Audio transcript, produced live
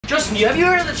Justin, have you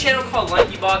heard of the channel called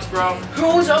Lankybox, bro? Who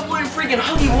always uploading freaking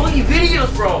Huggy Wuggy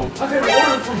videos, bro? I got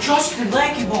an order from Justin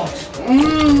Lankybox.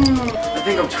 I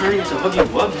think I'm turning into Huggy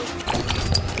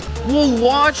Wuggy. We'll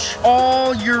watch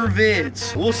all your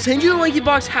vids. We'll send you a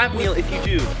Lankybox Happy Meal if you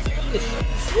do.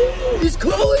 He's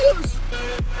calling us.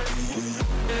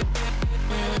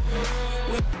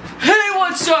 Hey,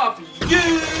 what's up,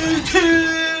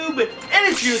 YouTube?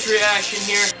 And it's Youth Reaction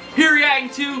here reacting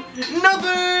to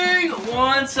nothing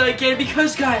once again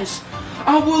because, guys,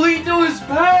 Abuelito is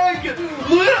back. Look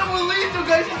at Abuelito,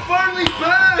 guys, he's finally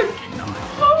back.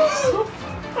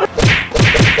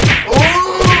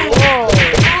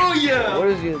 Oh yeah. What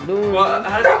is he doing? Well,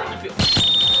 how does it feel?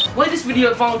 Like this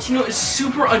video, Valentino is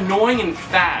super annoying and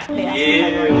fat.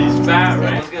 Yeah, he's fat,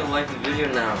 right? Someone's gonna like the video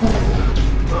now.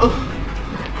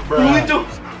 Abuelito.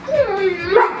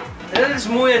 That is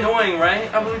muy annoying, right,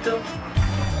 Abuelito?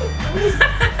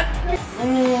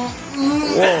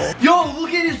 Yo,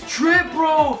 look at his drip,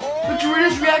 bro. Look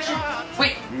at his reaction.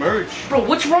 Wait, merch. Bro,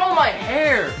 what's wrong with my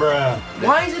hair? Bruh.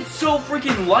 Why is it so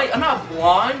freaking light? I'm not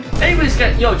blonde. Anyways,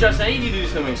 yo, Justin, I need you to do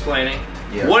some explaining.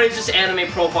 Yeah. What is this anime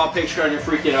profile picture on your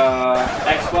freaking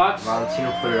Xbox?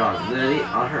 Valentino put it on. Literally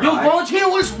on her Yo, eyes. Valentino,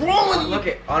 what is wrong with you? Look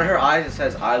at on her eyes. It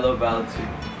says "I love Valentino."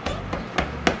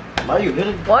 Why are you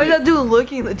hitting? Why is that dude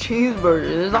licking the cheeseburger?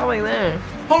 There's nothing there.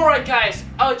 Alright, guys,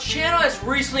 a channel has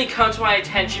recently come to my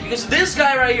attention because this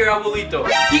guy right here, Abuelito,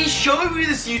 he's showing me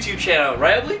this YouTube channel,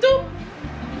 right, Abuelito?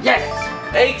 Yes,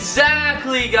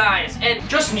 exactly, guys. And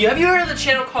Justin, have you heard of the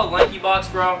channel called Lankybox,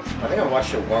 bro? I think I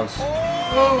watched it once.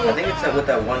 I think it's with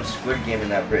that one Squid Game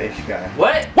and that British guy.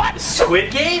 What?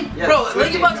 Squid Game? Yeah, bro,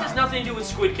 Squid Lankybox Game. has nothing to do with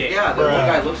Squid Game. Yeah, the one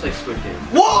guy looks like Squid Game.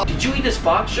 Whoa! Did you eat this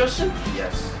box, Justin?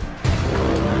 Yes.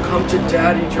 Come to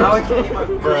daddy, Justin. Now I can't eat my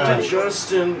Come to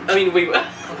Justin. I mean, wait.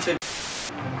 Come to...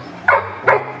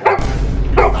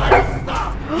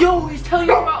 Yo, he's telling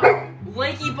you about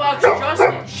Lankybox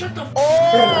Justin. Shut the f.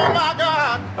 Oh my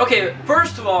god. Okay,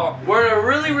 first of all, we're in a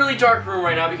really, really dark room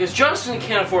right now because Justin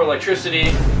can't afford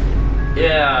electricity.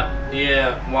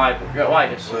 Yeah. Why? Why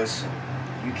this? Listen,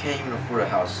 you can't even afford a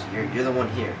house. You're the one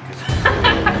here. Cause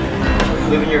you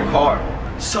live in your car.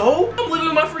 So? I'm living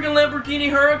in my freaking Lamborghini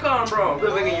Huracan, bro.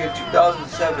 Living in your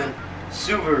 2007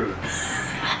 Subaru.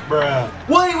 Bruh.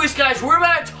 Well, anyways, guys, we're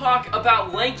about to talk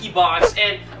about Lankybox,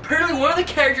 and apparently one of the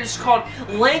characters is called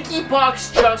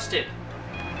Lankybox Justin.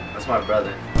 That's my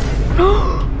brother.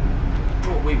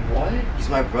 Bro, wait, what? He's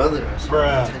my brother. I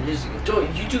saw him 10 years ago.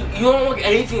 Dude, you don't look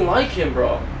anything like him,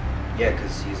 bro. Yeah,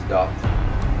 because he's adopted.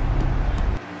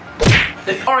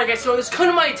 Alright, guys, so it's come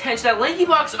to my attention that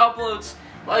Lankybox uploads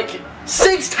like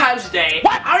 6 times a day.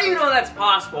 What? I don't even know if that's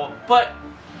possible, but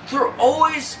they're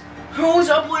always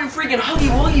uploading freaking Huggy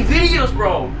Wuggy videos,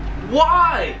 bro.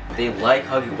 Why? They like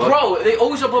Huggy Wuggy. Bro, they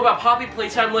always upload about Poppy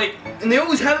Playtime, like, and they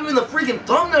always have him in the freaking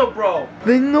thumbnail, bro.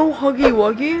 They know Huggy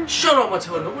Wuggy? Shut up,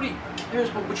 Matilda. Nobody cares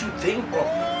about what you think, bro.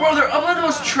 Bro, they're uploading the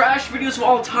most trash videos of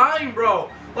all time,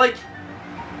 bro. Like,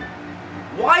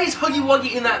 why is Huggy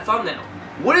Wuggy in that thumbnail?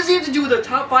 What does he have to do with the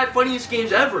top 5 funniest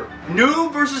games ever?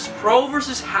 Noob versus pro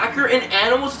versus hacker and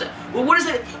animals? Well, what is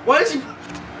that? Why is he...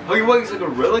 Huggy Wuggy's like a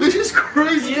gorilla. This is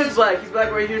crazy. He's black. He's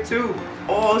black right here too.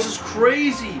 Oh, this is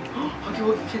crazy. Huggy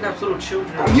Wuggy kidnaps little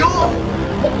children. Yo!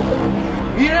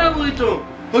 Yeah, Abuelito.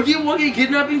 Huggy Wuggy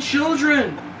kidnapping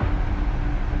children.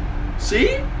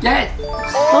 See? Yes.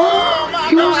 Oh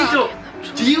my god.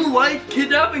 Do you like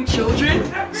kidnapping children?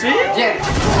 See? Yes.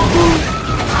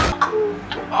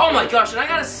 Oh my gosh, and I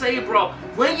gotta say, bro,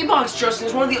 Lankybox Justin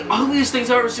is one of the ugliest things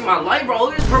I've ever seen in my life, bro.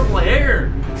 Look at his purple hair.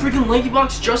 Freaking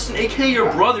Lankybox Justin, aka your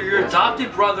brother, your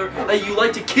adopted brother, that you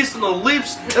like to kiss on the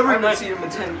lips every night. I haven't seen him in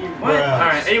 10 years. What?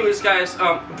 Alright, anyways, guys,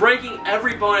 breaking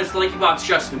every bonus Lankybox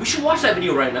Justin. We should watch that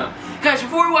video right now. Guys,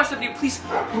 before we watch that video, please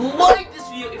like this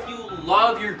video if you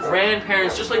love your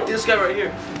grandparents, just like this guy right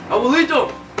here.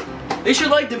 Abuelito, they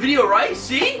should like the video, right?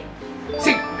 See?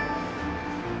 See?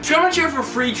 Subscribe to my channel for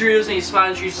free drills and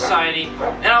Spanish Society.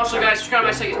 And also, guys, subscribe to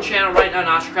my second channel right now,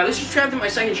 NACHO. This is subscribe to my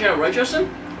second channel, right, Justin?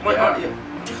 Yeah.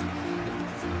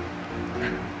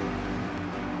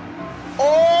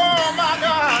 Oh my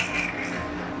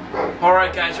god!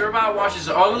 Alright, guys, we're about to watch this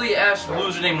ugly ass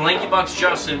loser named Lankybox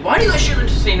Justin. Why do you guys share the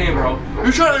same name, bro?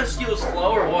 You're trying to steal his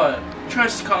flow or what? You trying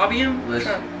to copy him?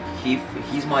 Listen,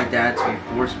 he's my dad, so he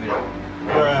forced me to.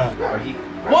 Or he.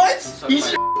 What?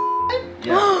 He's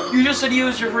Yeah. You just said he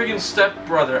was your freaking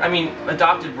stepbrother. I mean,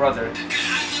 adopted brother. I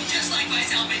look just like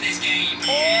myself in this game.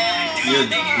 You're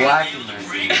black in there.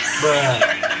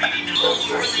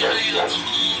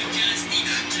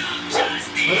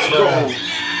 Let's go.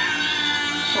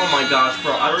 Oh my gosh,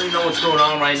 bro. I don't even know what's going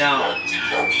on right now.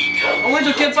 I went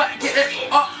to get back. Get it.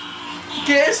 Oh.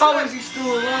 this? How is he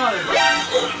still alive?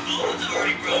 Bone's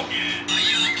already broken. Are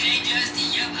you okay,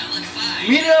 Justy? Yep, I look fine.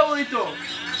 Mira, abuelito.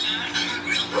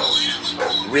 Real cool, and I look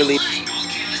cool. Really? Okay,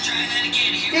 let's try that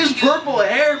again. He has purple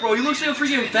hair, bro. He looks like a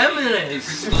freaking feminist.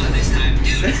 Spot this time,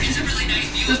 dude. It's a really nice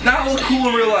view. Does not look cool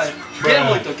in real life. Get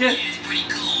abuelito, get. It's pretty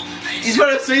cool. He's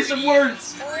gonna say some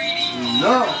words.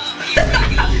 No.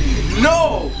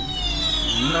 No.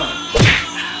 No.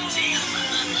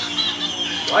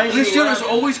 Why is this dude is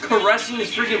always caressing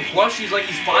his freaking plushies like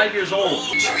he's 5 years old.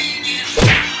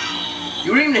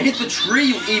 You didn't even hit the tree,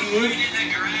 you idiot.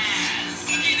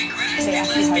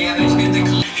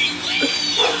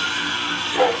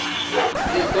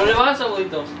 ¿Dónde vas,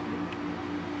 abuelito?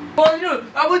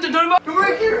 Abuelito, ¿dónde vas? Come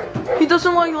right here. He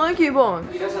doesn't like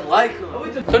Lankybox. He doesn't like him.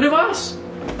 ¿Dónde vas?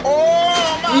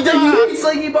 He hates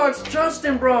Lankybox,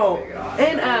 Justin, bro.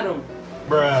 And Adam.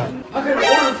 Bruh. I got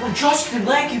an order from Justin,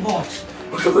 Lankybox.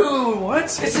 What? It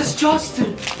says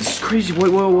Justin. This is crazy.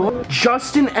 Wait, what?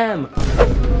 Justin M.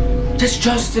 That's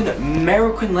Justin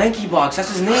American Lankybox. That's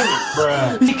his name.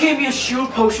 Bruh. He gave me a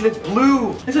shield potion. It's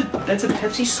blue. That's a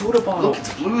Pepsi soda bottle. Look,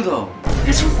 it's blue though.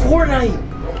 It's from Fortnite.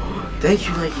 Thank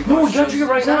you, Lankybox. No, we gotta drink it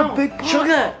right Is that a now. big pot? Chug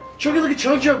that. Chug it like a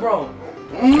chug jug, bro.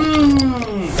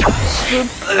 Mmm.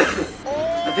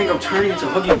 I think I'm turning into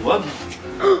Huggy Wuggy.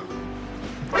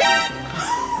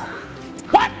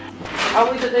 How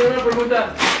we take una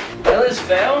pregunta? ¿Ellis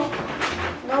fail?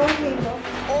 No, he no.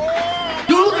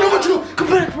 Dude, look at what you come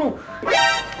back, bro.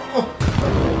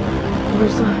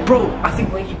 Where's that? Bro, I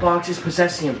think Lankybox is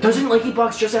possessing him. Doesn't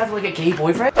Lankybox just have like a gay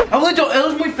boyfriend? Abuelito,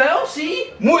 él es muy feo,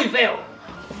 see? Muy feo.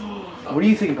 What do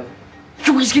you think about that?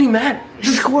 Yo, he's getting mad.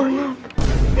 He's squaring up.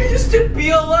 He just did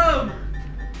BLM.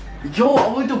 Yo,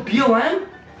 Abuelito, BLM?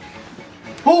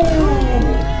 Oh!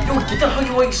 Yo, get the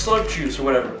Huggy Wuggy slug juice or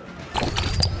whatever.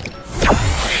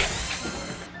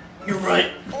 You're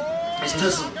right. This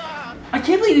doesn't. I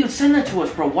can't believe you would send that to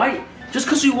us, bro. Why? Just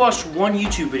because we watched one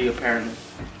YouTube video, apparently.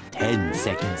 10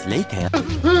 seconds later.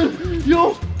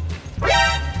 Yo!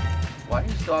 Why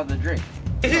do you still have the drink?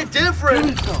 Is it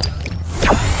different?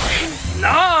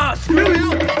 Nah, screw you!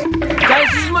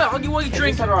 Guys, this is my Huggy Wuggy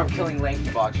drink. Or I'm killing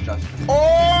Lankybox, Justin.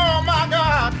 Oh my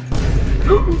god!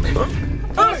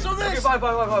 Oh, so this. Okay,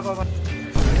 bye.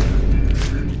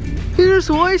 He just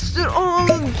wasted all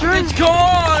the drink. It's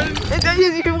gone! And then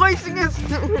you're wasting it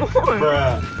still more.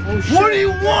 Bruh. What do you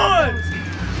want?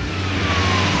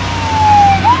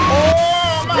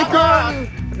 Oh my god!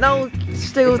 Now we'll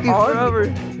stay with you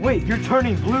forever. Wait, you're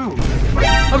turning blue.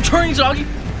 I'm turning Zoggy.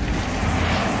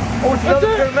 Oh, it's another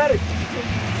paramedic.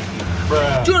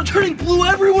 Bruh. Dude, I'm turning blue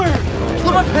everywhere.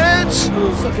 Look at my pants.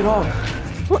 Suck it off.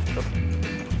 What?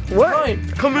 Ryan,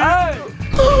 come here.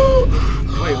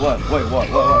 Wait, what?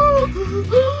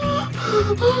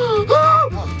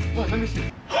 Let me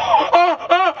see.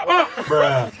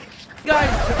 Bruh.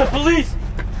 Guys, it's the police.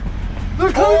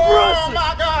 They're coming for us. Oh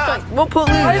my god! What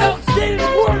police? I don't say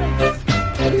this word.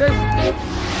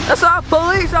 That's not a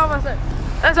police officer.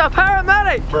 That's a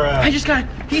paramedic. Bruh. I just got.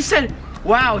 He said,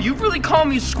 "Wow, you really call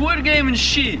me Squid Game and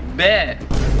shit." Bad.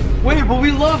 Wait, but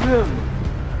we love him.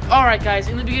 All right, guys.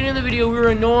 In the beginning of the video, we were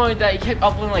annoyed that he kept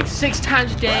uploading like 6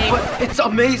 times a day. But it's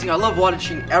amazing. I love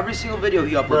watching every single video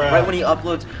he uploads. Bruh. Right when he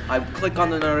uploads, I click on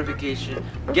the notification,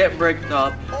 get bricked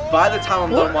up. By the time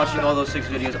I'm done watching all those 6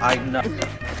 videos, I know.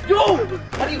 Yo,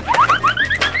 how do you?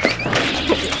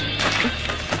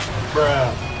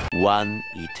 Bruh. 1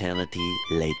 eternity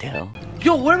later.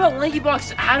 Yo, what about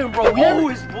Lankybox Adam, bro? We Oh, never-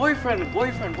 his boyfriend.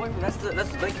 That's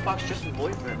Lankybox Justin's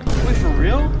boyfriend. Wait, for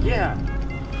real? Yeah.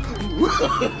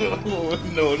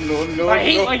 No. I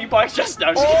hate Lankybox Justin.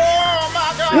 I'm just kidding. Oh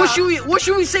my god! What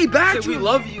should we say back Say to we him?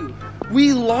 love you.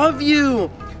 We love you.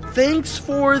 Thanks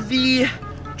for the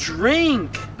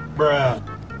drink. Bruh.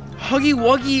 Huggy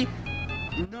Wuggy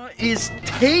nut is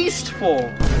tasteful.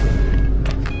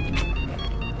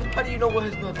 How do you know what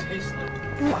his nut tastes like?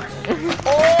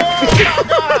 Oh my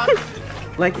god!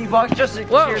 Lankybox Justin,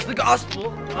 here's the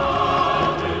gospel.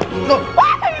 No.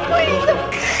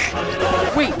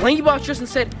 Wait, Lankybox Justin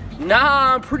said,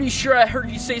 "Nah, I'm pretty sure I heard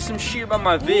you say some shit about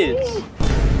my vids."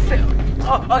 Say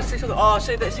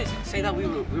something. Say that we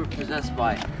were possessed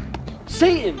by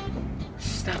Satan.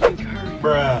 Stephen Curry.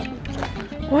 Bruh.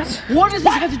 What? What does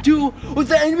this have to do with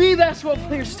the NBA basketball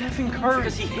player Stephen Curry?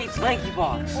 because he hates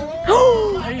Lankybox.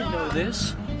 I didn't know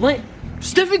this.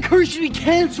 Stephen Curry should be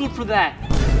canceled for that.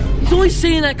 He's only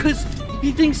saying that because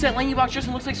he thinks that Lankybox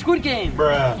Justin looks like Squid Game.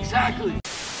 Bruh. Exactly.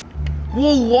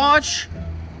 We'll watch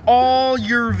all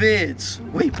your vids.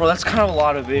 Wait, bro, that's kind of a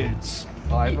lot of vids.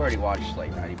 Well, I've already watched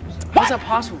like 90%. How's that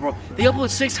possible, bro? They upload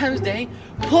 6 times a day,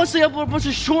 plus they upload a bunch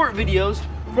of short videos.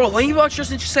 Bro, Lankybox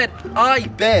just said, I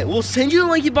bet. We'll send you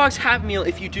the Lankybox Happy Meal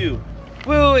if you do.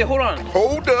 Wait, hold on.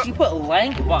 Hold up. He put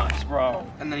Lankybox, bro.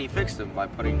 And then he fixed them by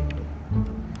putting.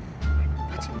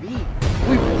 That's me.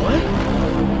 Wait, what?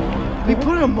 They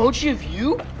put an emoji of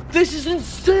you? This is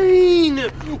insane!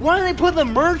 Why did they put the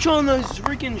merch on this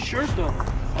freaking shirt though?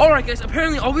 Alright guys,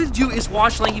 apparently all we have to do is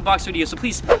watch Lankybox videos, so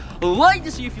please like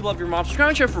this video if you love your mom, subscribe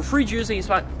and share for free juice and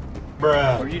spot.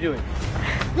 Bruh. What are you doing?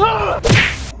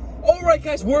 Alright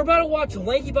guys, we're about to watch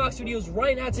Lankybox videos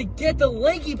right now to get the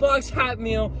Lankybox Happy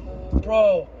Meal.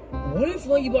 Bro, what if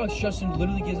Lankybox Justin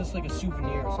literally gives us like a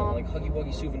souvenir or something, like Huggy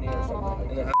Wuggy souvenir or something,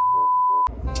 and then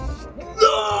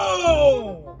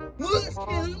no! Look at this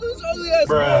kid, look at this ugly ass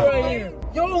boy right here.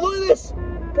 Yo, look at this!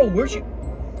 Bro, where'd you?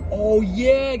 Oh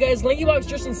yeah, guys, Lankybox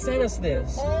Justin sent us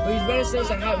this. But he's about to send us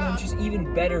a hat, which is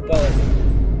even better, but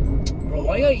bro,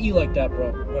 why you gotta eat like that,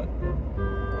 bro? What?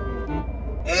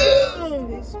 Ew!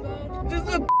 This is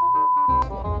a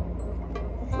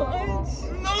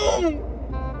no!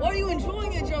 Why are you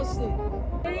enjoying it, Justin?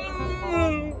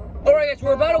 Alright guys,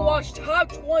 we're about to watch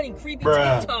top 20 creepy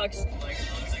TikToks.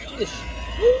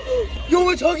 Yo,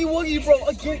 it's Huggy Wuggy, bro.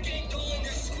 Again.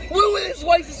 Wait, his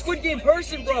wife's a Squid Game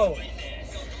person, bro.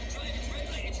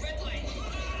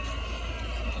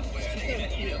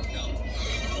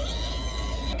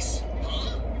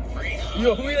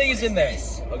 Yo, who do you think is in there?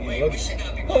 Huggy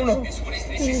Wuggy. Oh no.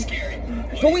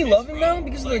 Don't we love him now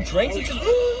because of the drinks?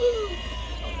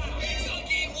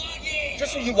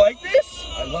 Justin, you like this?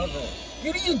 I love it.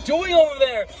 What are you doing over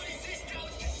there?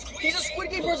 He's a Squid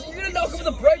Game person. You're gonna knock him with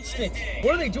a breadstick.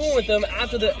 What are they doing with them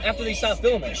after they stop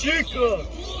filming? CHICA.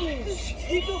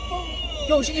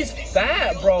 Yo, she is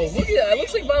fat, bro. Look at that. It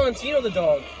looks like Valentino the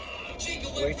dog.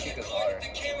 Wait, CHICA's hotter.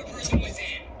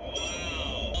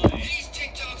 These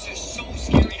TikToks are so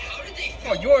scary. How did they?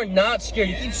 Bro, you are not scared.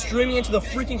 You keep streaming into the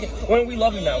freaking. When we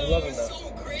love him now. We love him now.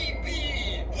 So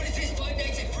creepy. What is this? Five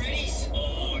Nights at Freddy's?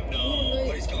 Oh no.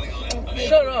 What is going on?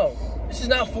 Shut up. This is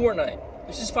not Fortnite.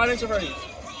 This is Five Nights at Freddy's.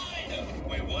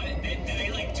 Wait, what? Did they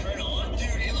like turn on? Dude,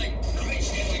 it like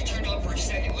glitched. They like turned on for a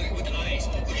second. Look with the eyes.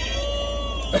 Look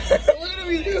at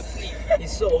him.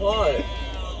 He's so hot.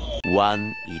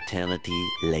 One eternity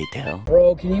later.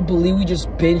 Bro, can you believe we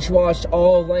just binge watched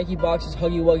all of Lankybox's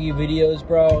Huggy Wuggy videos,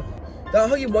 bro? That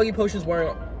Huggy Wuggy potion's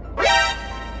wearing.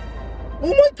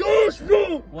 Oh my gosh,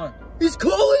 bro! What? He's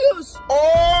calling us!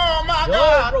 Oh my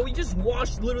God! Bro, we just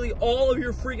watched literally all of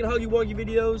your freaking Huggy Wuggy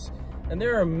videos, and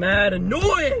they're mad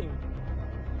annoying!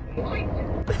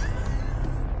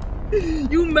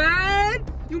 You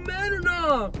mad? You mad or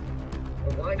not?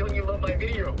 Why don't you love my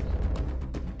video?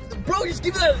 Bro, just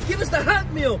give us the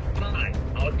Happy Meal! Fine,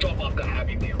 I'll drop off the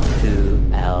Happy Meal.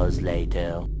 2 hours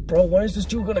later. Bro, when is this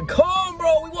dude gonna come,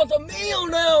 bro? We want the meal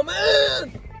now,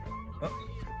 man! Huh?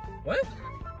 What?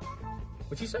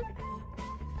 What'd she say?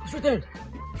 He's right there.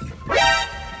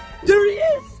 There he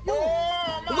is! Yo!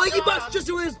 Oh my Lankybox God.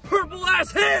 just with his purple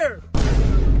ass hair!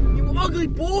 You ugly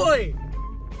boy!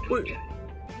 Wait.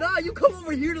 Nah, you come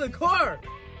over here to the car!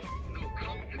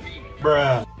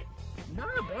 Bruh. Nah,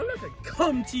 bro, I'm not gonna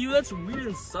come to you. That's weird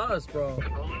and sus, bro.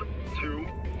 Come to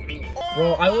me.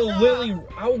 Bro, I will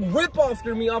rip off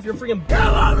your freaking.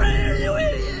 Come over here, you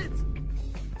idiot!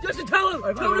 Justin, tell him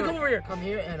to come over here. Come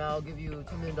here and I'll give you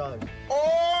 $2 million.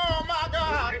 Oh my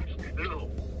God. No.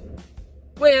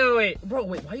 Wait. Bro,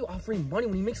 why are you offering money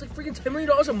when he makes like freaking $10 million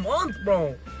a month,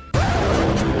 bro?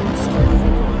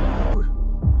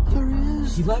 There he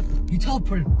is. He left. He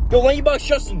teleported. Yo, Lankybox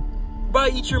Justin, we're about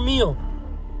to eat your meal.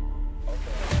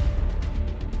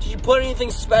 Did you put anything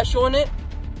special in it?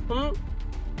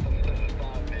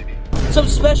 Maybe. Some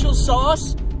special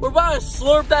sauce? We're about to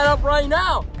slurp that up right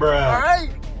now. Bruh. Alright?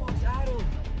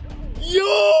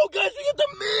 Yo, guys, we get the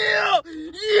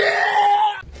meal!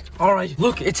 Yeah! Alright,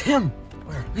 look, it's him.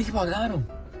 Where? Lankybox Adam.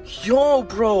 Yo,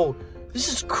 bro, this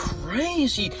is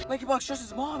crazy. Lankybox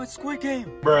Justin's mom, it's Squid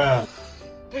Game. Bruh.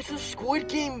 That's the Squid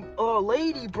Game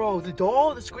lady, bro. The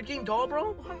doll, the Squid Game doll,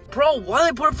 bro. Bro, why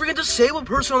did they put a freaking disabled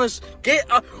person on this?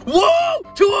 Whoa!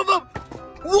 2 of them!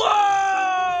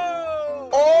 Whoa!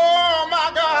 Oh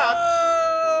my God.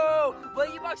 Whoa!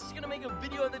 Lankybox is gonna make a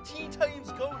video and the Teen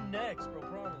Titans go next, bro,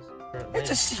 promise. It's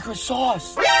a secret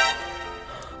sauce.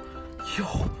 Yo,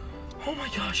 oh my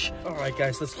gosh. All right,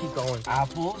 guys, let's keep going.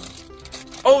 Apples.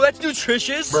 Oh, that's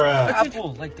nutritious. Bruh.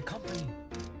 Apple, like the company.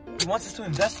 He wants us to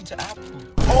invest into Apple.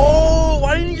 Oh,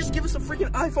 why didn't he just give us a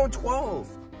freaking iPhone 12?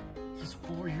 He's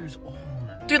 4 years old.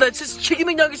 Dude, that's his chicken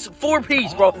McNuggets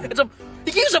 4-piece, bro.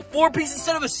 He gave us a 4-piece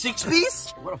instead of a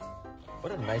 6-piece?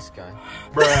 What a nice guy.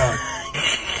 Bruh.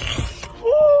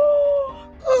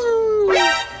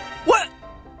 What?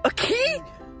 A key?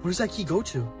 Where does that key go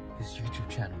to? His YouTube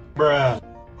channel. Bruh.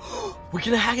 We're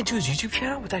gonna hack into his YouTube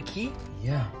channel with that key?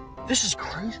 Yeah. This is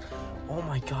crazy. Oh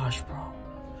my gosh, bro.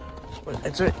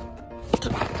 Is there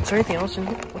anything else in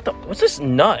here? What's this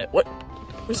nut?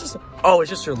 What's this? Oh, it's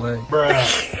just your leg. Bruh.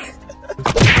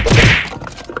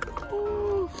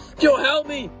 Yo, help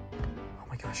me! Oh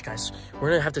my gosh, guys. We're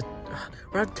gonna have to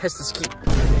test this key.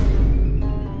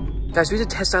 Guys, we have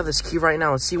to test out this key right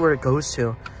now and see where it goes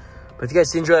to. But if you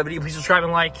guys did enjoy that video, please subscribe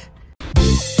and like.